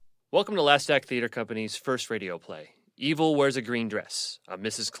Welcome to Last Act Theater Company's first radio play, Evil Wears a Green Dress, a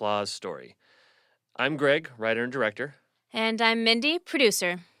Mrs. Claus story. I'm Greg, writer and director. And I'm Mindy,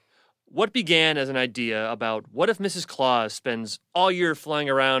 producer. What began as an idea about what if Mrs. Claus spends all year flying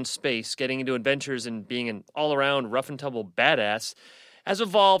around space, getting into adventures and being an all-around rough-and-tumble badass, has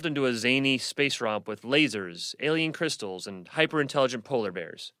evolved into a zany space romp with lasers, alien crystals, and hyper-intelligent polar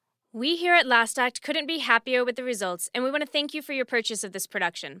bears. We here at Last Act couldn't be happier with the results, and we want to thank you for your purchase of this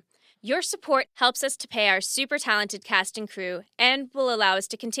production. Your support helps us to pay our super talented cast and crew and will allow us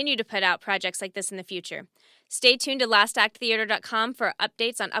to continue to put out projects like this in the future. Stay tuned to lastacttheater.com for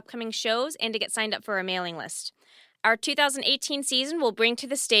updates on upcoming shows and to get signed up for our mailing list. Our 2018 season will bring to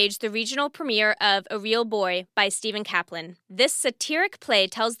the stage the regional premiere of A Real Boy by Stephen Kaplan. This satiric play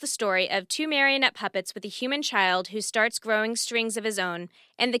tells the story of two marionette puppets with a human child who starts growing strings of his own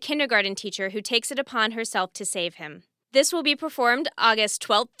and the kindergarten teacher who takes it upon herself to save him. This will be performed August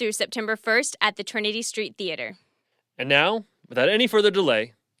 12th through September 1st at the Trinity Street Theater. And now, without any further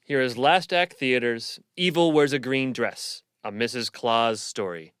delay, here is Last Act Theater's Evil Wears a Green Dress, a Mrs. Claus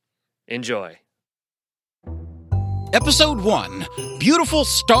story. Enjoy. Episode 1, Beautiful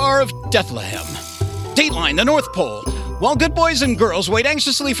Star of Bethlehem. Dateline, the North Pole. While good boys and girls wait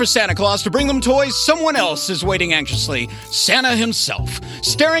anxiously for Santa Claus to bring them toys, someone else is waiting anxiously. Santa himself,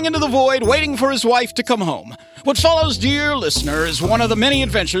 staring into the void, waiting for his wife to come home. What follows, dear listener, is one of the many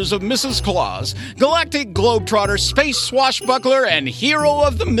adventures of Mrs. Claus, galactic globetrotter, space swashbuckler, and hero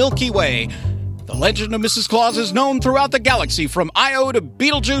of the Milky Way. The legend of Mrs. Claus is known throughout the galaxy, from Io to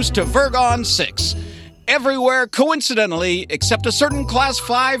Betelgeuse to Virgon 6. Everywhere, coincidentally, except a certain Class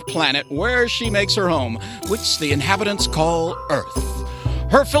 5 planet where she makes her home, which the inhabitants call Earth.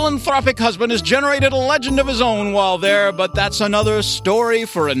 Her philanthropic husband has generated a legend of his own while there, but that's another story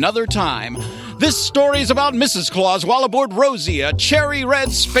for another time. This story is about Mrs. Claus while aboard Rosie, a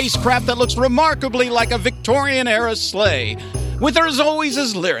cherry-red spacecraft that looks remarkably like a Victorian-era sleigh. With her as always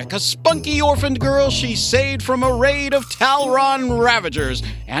is Lyric, a spunky orphaned girl she saved from a raid of Talron ravagers,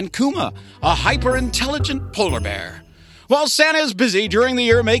 and Kuma, a hyper-intelligent polar bear. While Santa is busy during the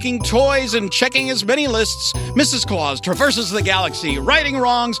year making toys and checking his many lists, Mrs. Claus traverses the galaxy, righting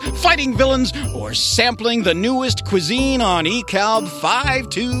wrongs, fighting villains, or sampling the newest cuisine on ECALB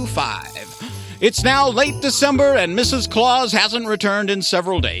 525. It's now late December, and Mrs. Claus hasn't returned in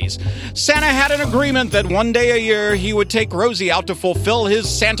several days. Santa had an agreement that one day a year he would take Rosie out to fulfill his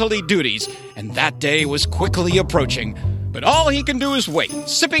Santa-ly duties, and that day was quickly approaching. But all he can do is wait,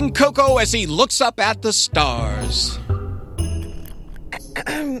 sipping cocoa as he looks up at the stars.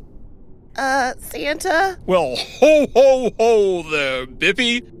 Santa? Well, ho, ho, ho there,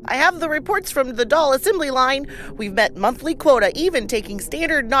 Bippy. I have the reports from the doll assembly line. We've met monthly quota, even taking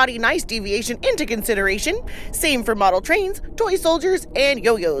standard naughty-nice deviation into consideration. Same for model trains, toy soldiers, and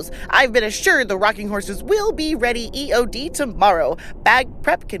yo-yos. I've been assured the rocking horses will be ready EOD tomorrow. Bag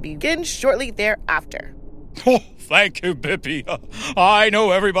prep can begin shortly thereafter. Oh, thank you, Bippy. I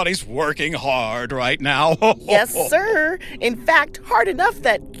know everybody's working hard right now. Yes, sir. In fact, hard enough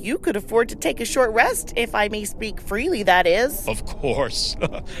that you could afford to take a short rest, if I may speak freely, that is. Of course.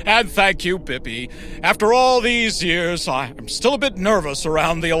 And thank you, Bippy. After all these years, I'm still a bit nervous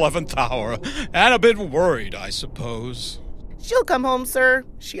around the 11th hour, and a bit worried, I suppose. She'll come home, sir.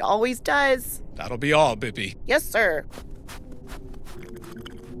 She always does. That'll be all, Bippy. Yes, sir.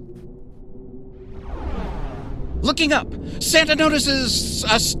 Looking up, Santa notices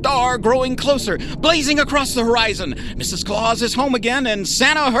a star growing closer, blazing across the horizon. Mrs. Claus is home again, and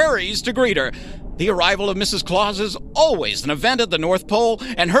Santa hurries to greet her. The arrival of Mrs. Claus is always an event at the North Pole,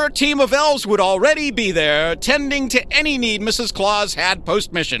 and her team of elves would already be there, tending to any need Mrs. Claus had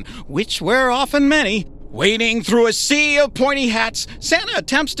post-mission, which were often many. Wading through a sea of pointy hats, Santa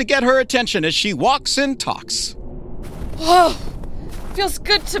attempts to get her attention as she walks and talks. Oh, feels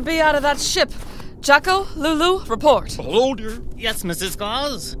good to be out of that ship. Jacko, Lulu, report. Hello, dear. Yes, Mrs.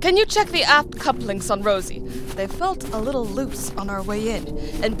 Claus? Can you check the aft couplings on Rosie? They felt a little loose on our way in.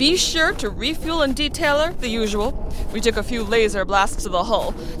 And be sure to refuel and detail her, the usual. We took a few laser blasts to the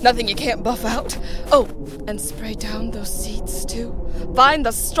hull. Nothing you can't buff out. Oh, and spray down those seats, too. Find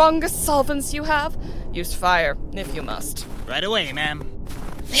the strongest solvents you have. Use fire, if you must. Right away, ma'am.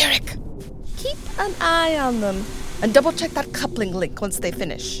 Lyric, keep an eye on them. And double-check that coupling link once they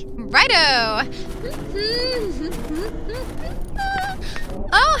finish. Righto!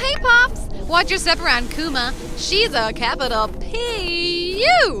 Oh, hey, Pops! Watch your step around Kuma. She's a capital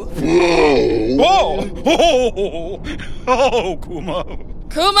P-U! Oh, Kuma.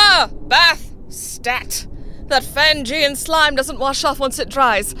 Kuma! Bath! Stat! That Fangean slime doesn't wash off once it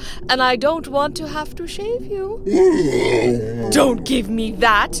dries, and I don't want to have to shave you. Don't give me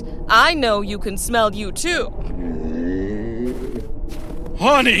that. I know you can smell you too.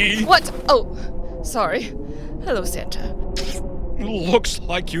 Honey! What? Oh, sorry. Hello, Santa. Looks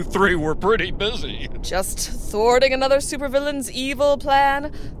like you three were pretty busy. Just thwarting another supervillain's evil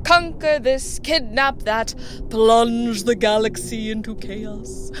plan. Conquer this, kidnap that, plunge the galaxy into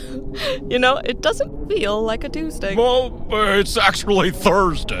chaos. You know, it doesn't feel like a Tuesday. Well, it's actually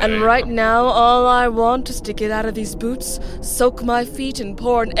Thursday. And right now, all I want is to get out of these boots, soak my feet, and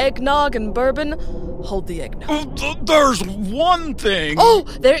pour an eggnog and bourbon. Hold the eggnog. There's one thing. Oh,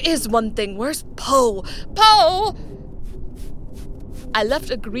 there is one thing. Where's Poe? Poe! I left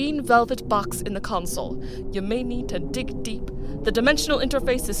a green velvet box in the console. You may need to dig deep. The dimensional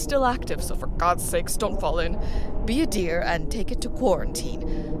interface is still active, so for God's sakes, don't fall in. Be a dear and take it to quarantine.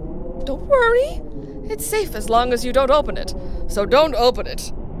 Don't worry. It's safe as long as you don't open it. So don't open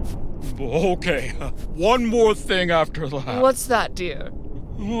it. Okay, one more thing after that. What's that, dear?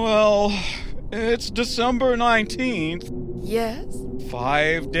 Well, it's December 19th. Yes?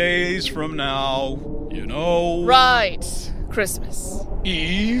 5 days from now, you know. Right. Christmas.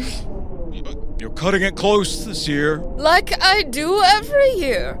 Eve. You're cutting it close this year. Like I do every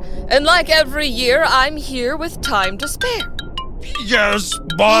year. And like every year, I'm here with time to spare. Yes,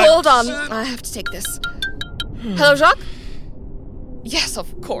 but... Hold on. I have to take this. Hello, Jacques? Yes,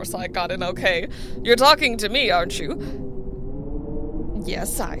 of course I got in okay. You're talking to me, aren't you?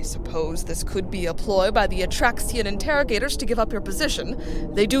 Yes, I suppose this could be a ploy by the Atraxian interrogators to give up your position.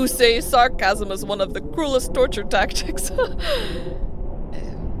 They do say sarcasm is one of the cruelest torture tactics.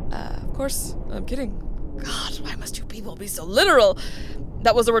 Of course, I'm kidding. God, why must you people be so literal?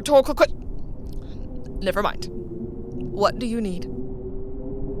 That was a rhetorical Never mind. What do you need?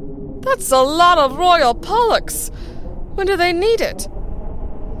 That's a lot of royal pollux. When do they need it?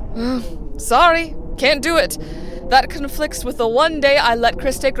 Sorry, can't do it. That conflicts with the one day I let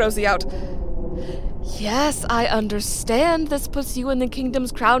Chris take Rosie out. Yes, I understand this puts you in the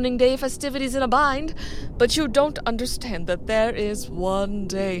kingdom's crowning day festivities in a bind, but you don't understand that there is one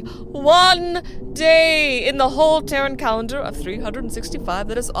day in the whole Terran calendar of 365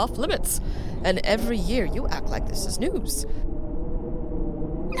 that is off limits. And every year you act like this is news.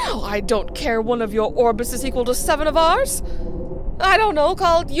 No, I don't care one of your orbits is equal to 7 of ours. I don't know,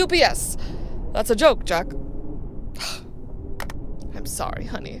 called UPS. That's a joke, Jack. I'm sorry,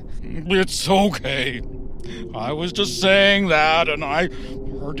 honey. It's okay. I was just saying that, and I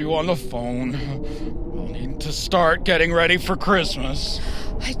heard you on the phone. I'll need to start getting ready for Christmas.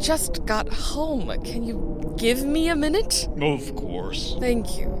 I just got home. Can you give me a minute? Of course.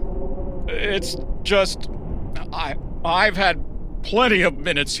 Thank you. It's just... I've had plenty of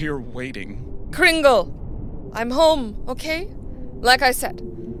minutes here waiting. Kringle, I'm home, okay? Like I said,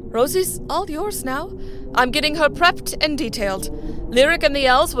 Rosie's all yours now. I'm getting her prepped and detailed. Lyric and the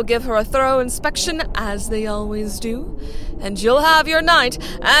elves will give her a thorough inspection, as they always do. And you'll have your night,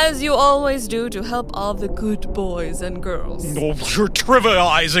 as you always do, to help all the good boys and girls. Oh, you're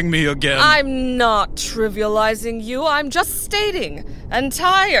trivializing me again. I'm not trivializing you. I'm just stating. And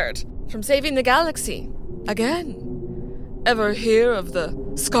tired from saving the galaxy. Again. Ever hear of the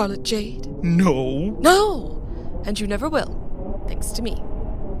Scarlet Jade? No. No. And you never will. Thanks to me.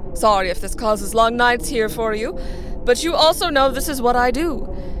 Sorry if this causes long nights here for you, but you also know this is what I do.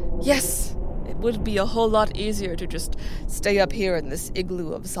 Yes, it would be a whole lot easier to just stay up here in this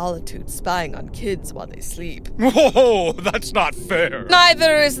igloo of solitude spying on kids while they sleep. Whoa, that's not fair.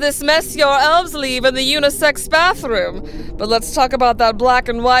 Neither is this mess your elves leave in the unisex bathroom. But let's talk about that black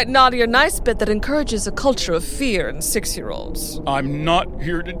and white naughty or nice bit that encourages a culture of fear in 6-year-olds. I'm not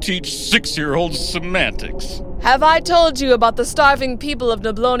here to teach 6-year-olds semantics. Have I told you about the starving people of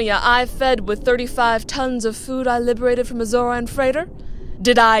Niblonia I fed with 35 tons of food I liberated from a Zoran freighter?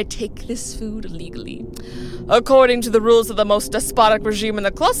 Did I take this food illegally? According to the rules of the most despotic regime in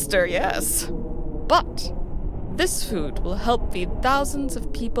the cluster, yes. But this food will help feed thousands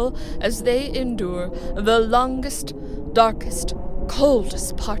of people as they endure the longest, darkest,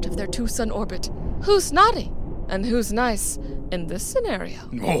 coldest part of their two-sun orbit. Who's naughty and who's nice in this scenario?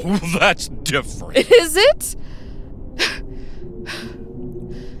 Oh, that's different. Is it?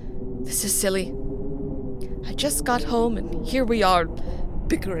 This is silly. I just got home and here we are,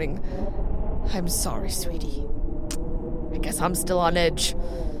 bickering. I'm sorry, sweetie. I guess I'm still on edge.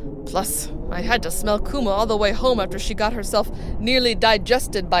 Plus, I had to smell Kuma all the way home after she got herself nearly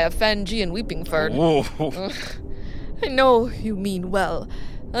digested by a Fangean weeping fern. Whoa. I know you mean well,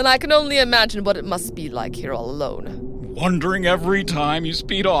 and I can only imagine what it must be like here all alone. wondering every time you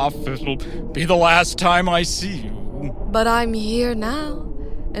speed off it'll be the last time I see you. But I'm here now,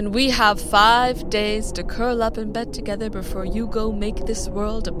 and we have 5 days to curl up in bed together before you go make this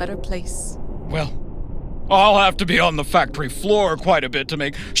world a better place. Well, I'll have to be on the factory floor quite a bit to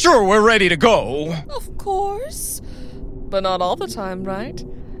make sure we're ready to go. Of course. But not all the time, right?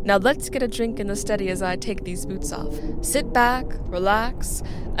 Now let's get a drink in the steady as I take these boots off. Sit back, relax,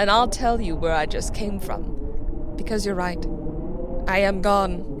 and I'll tell you where I just came from. Because you're right. I am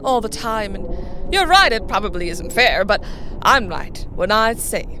gone all the time, and you're right, it probably isn't fair, but I'm right when I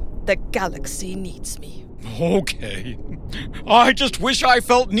say the galaxy needs me. Okay. I just wish I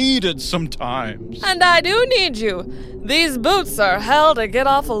felt needed sometimes. And I do need you. These boots are hell to get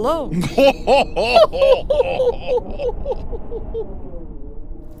off alone.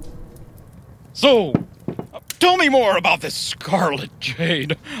 So, tell me more about this Scarlet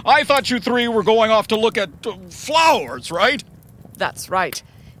Jade. I thought you three were going off to look at flowers, right? That's right.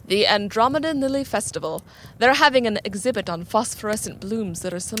 The Andromedan Lily Festival. They're having an exhibit on phosphorescent blooms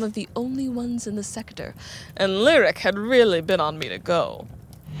that are some of the only ones in the sector. And Lyric had really been on me to go.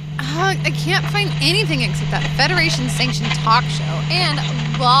 I can't find anything except that Federation-sanctioned talk show and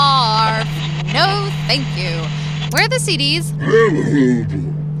bar. No, thank you. Where are the CDs?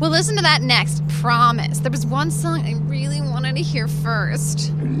 We'll listen to that next, promise. There was one song I really wanted to hear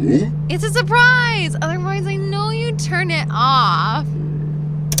first. It's a surprise! Otherwise, I know you'd turn it off.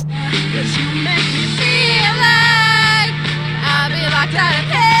 Cause you make me feel like I'll be locked out of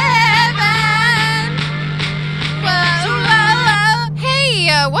heaven. Whoa, whoa, whoa. Hey,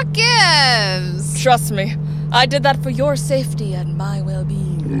 what gives? Trust me, I did that for your safety and my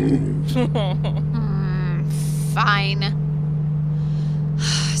well-being. Fine.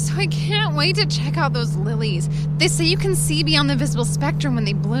 So I can't wait to check out those lilies. They say you can see beyond the visible spectrum when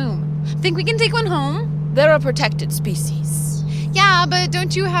they bloom. Think we can take one home? They're a protected species. Yeah, but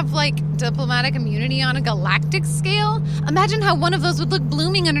don't you have, diplomatic immunity on a galactic scale? Imagine how one of those would look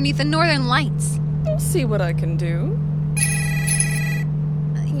blooming underneath the northern lights. We'll see what I can do.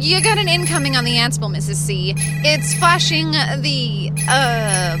 You got an incoming on the Ansible, Mrs. C. It's flashing the,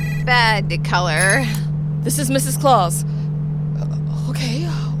 bad color. This is Mrs. Claus. Okay.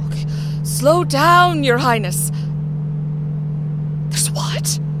 Slow down, Your Highness. There's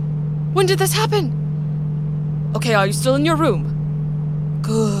what? When did this happen? Okay, are you still in your room?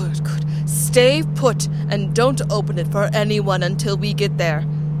 Good. Stay put and don't open it for anyone until we get there.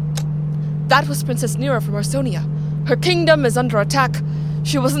 That was Princess Nira from Arsonia. Her kingdom is under attack.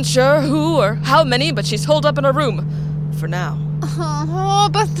 She wasn't sure who or how many, but she's holed up in her room. For now. Oh,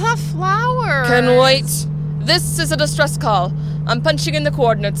 but the flowers. Can wait. This is a distress call. I'm punching in the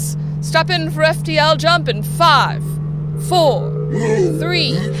coordinates. Strap in for FTL jump in 5, 4, 3,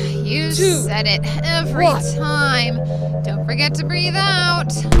 You 2, said it every time. Don't forget to breathe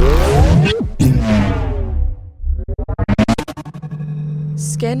out.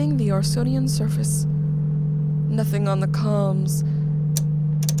 Scanning the Arsonian surface. Nothing on the comms.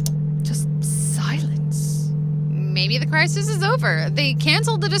 Just silence. Maybe the crisis is over. They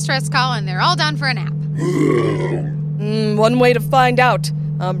canceled the distress call and they're all down for a nap. One way to find out.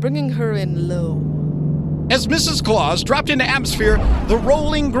 I'm bringing her in low. As Mrs. Claus dropped into atmosphere, the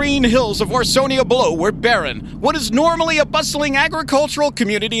rolling green hills of Arsonia below were barren. What is normally a bustling agricultural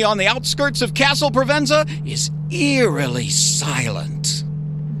community on the outskirts of Castle Provenza is eerily silent.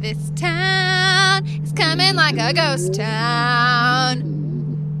 This town is coming like a ghost town.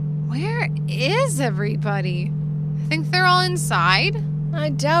 Where is everybody? Think they're all inside? I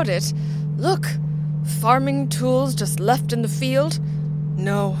doubt it. Look, farming tools just left in the field.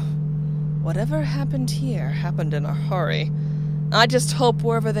 No. Whatever happened here happened in a hurry. I just hope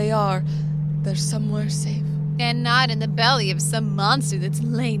wherever they are, they're somewhere safe. And not in the belly of some monster that's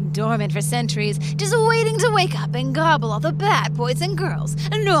lain dormant for centuries, just waiting to wake up and gobble all the bad boys and girls.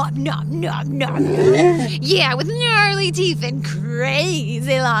 Nom, nom, nom, nom. Yeah, with gnarly teeth and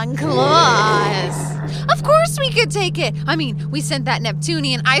crazy long claws. Of course we could take it. I mean, we sent that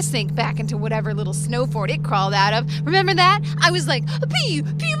Neptunian ice snake back into whatever little snow fort it crawled out of. Remember that? I was like, pew,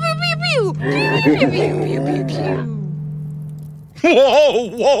 pew, pew, pew, pew, pew, pew, pew, pew, pew, pew.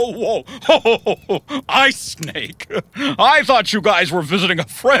 Whoa. Ice Snake. I thought you guys were visiting a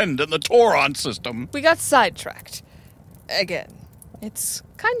friend in the Toron system. We got sidetracked. Again. It's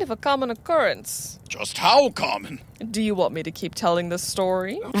kind of a common occurrence. Just how common? Do you want me to keep telling the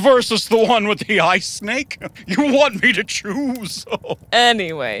story? Versus the one with the ice snake? You want me to choose?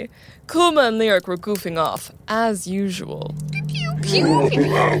 Anyway, Kuma and Lyric were goofing off, as usual. Pew, pew, pew, pew,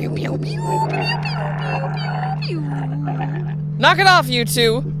 pew, pew, pew, pew, pew. Knock it off, you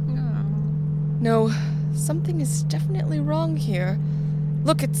two! No, Something is definitely wrong here.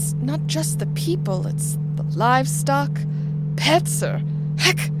 Look, it's not just the people, it's the livestock, pets, or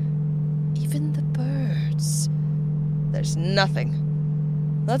heck, even the birds. There's nothing.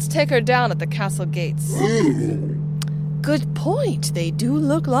 Let's take her down at the castle gates. Good point. They do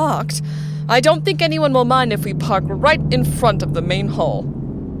look locked. I don't think anyone will mind if we park right in front of the main hall.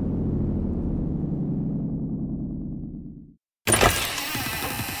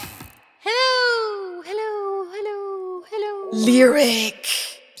 Hello. Lyric.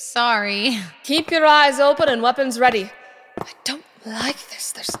 Sorry. Keep your eyes open and weapons ready. I don't like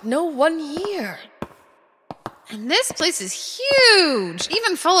this. There's no one here. And this place is huge.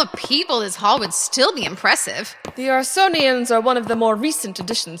 Even full of people, this hall would still be impressive. The Arsonians are one of the more recent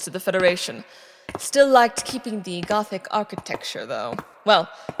additions to the Federation. Still liked keeping the Gothic architecture, though. Well,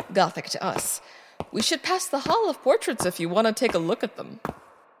 Gothic to us. We should pass the Hall of Portraits if you want to take a look at them.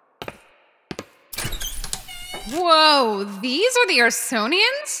 Whoa, these are the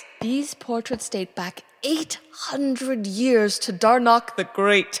Arsonians? These portraits date back 800 years to Darnok the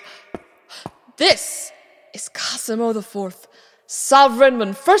Great. This is Cosimo IV, sovereign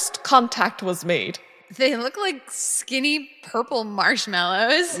when first contact was made. They look like skinny purple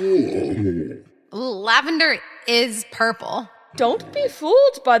marshmallows. Lavender is purple. Don't be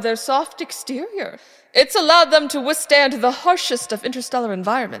fooled by their soft exterior. It's allowed them to withstand the harshest of interstellar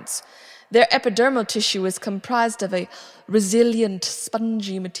environments. Their epidermal tissue is comprised of a resilient,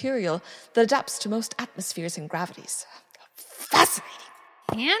 spongy material that adapts to most atmospheres and gravities. Fascinating.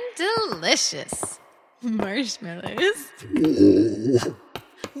 And delicious. Marshmallows.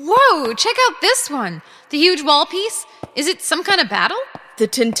 Whoa, check out this one. The huge wall piece. Is it some kind of battle? The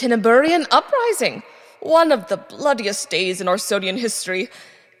Tintinaburian Uprising. One of the bloodiest days in Arsonian history.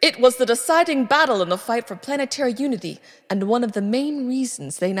 It was the deciding battle in the fight for planetary unity, and one of the main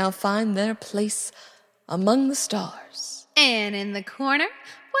reasons they now find their place among the stars. And in the corner,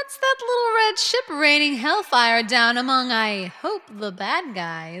 what's that little red ship raining hellfire down among, I hope, the bad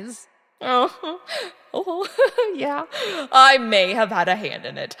guys? Oh, yeah. I may have had a hand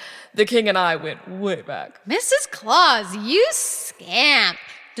in it. The king and I went way back. Mrs. Claus, you scamp.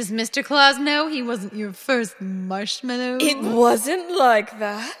 Does Mr. Claus know he wasn't your first marshmallow? It wasn't like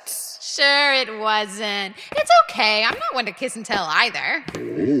that. Sure it wasn't. It's okay. I'm not one to kiss and tell either.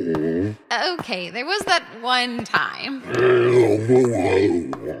 Okay, there was that one time.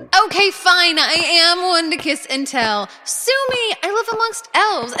 Okay, fine. I am one to kiss and tell. Sue me. I live amongst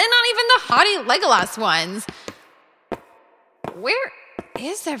elves, and not even the haughty Legolas ones. Where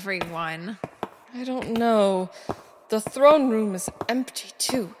is everyone? I don't know. The throne room is empty,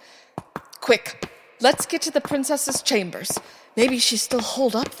 too. Quick, let's get to the princess's chambers. Maybe she's still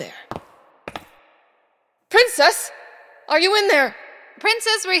holed up there. Princess! Are you in there?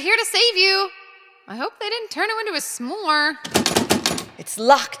 Princess, we're here to save you. I hope they didn't turn you into a s'more. It's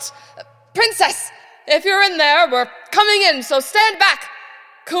locked. Princess! If you're in there, we're coming in, so stand back.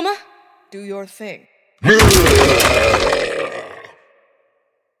 Kuma, do your thing.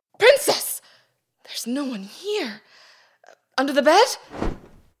 Princess! There's no one here. Under the bed?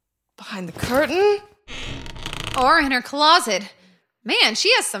 Behind the curtain? Or in her closet. Man,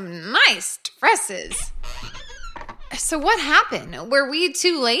 she has some nice dresses. So what happened? Were we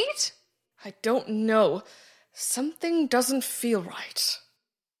too late? I don't know. Something doesn't feel right.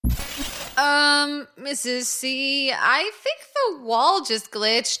 Mrs. C, I think the wall just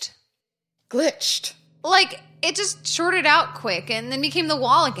glitched. Glitched? Like, it just shorted out quick and then became the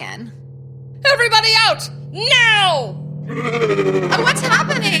wall again. Everybody out! Now! What's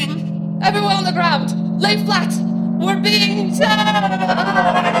happening? Everyone on the ground! Lay flat! We're being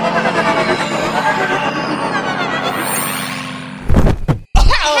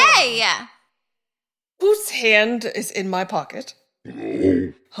Hey! Whose hand is in my pocket?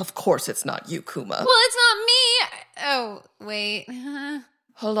 Of course it's not you, Kuma. Well, it's not me. Oh, wait.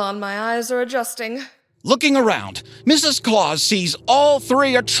 Hold on, my eyes are adjusting. Looking around, Mrs. Claus sees all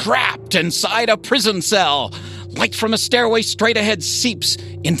three are trapped inside a prison cell. Light from a stairway straight ahead seeps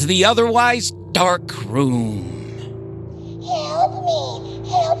into the otherwise dark room. Help me,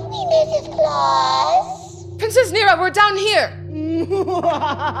 Mrs. Claus. Princess Nira, we're down here.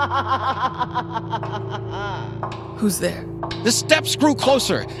 Who's there? The steps grew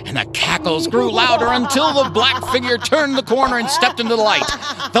closer, and the cackles grew louder until the black figure turned the corner and stepped into the light.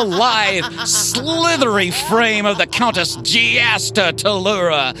 The lithe, slithery frame of the Countess Giasta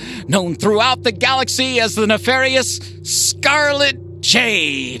Tellura, known throughout the galaxy as the nefarious Scarlet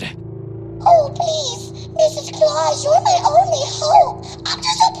Jade. Oh, please, Mrs. Claus, you're my only hope. I'm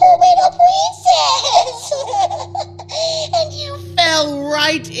just a poor widow princess. And you fell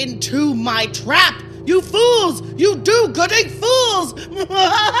right into my trap. You fools! You do-gooding fools!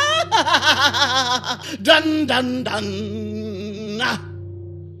 Dun, dun, dun.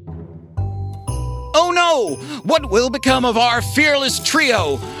 Oh no! What will become of our fearless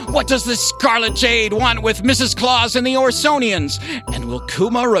trio? What does the Scarlet Jade want with Mrs. Claus and the Orsonians? And will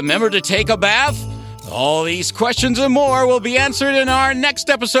Kuma remember to take a bath? All these questions and more will be answered in our next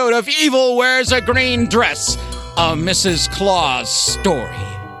episode of Evil Wears a Green Dress, a Mrs. Claus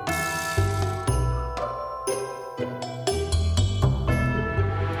story.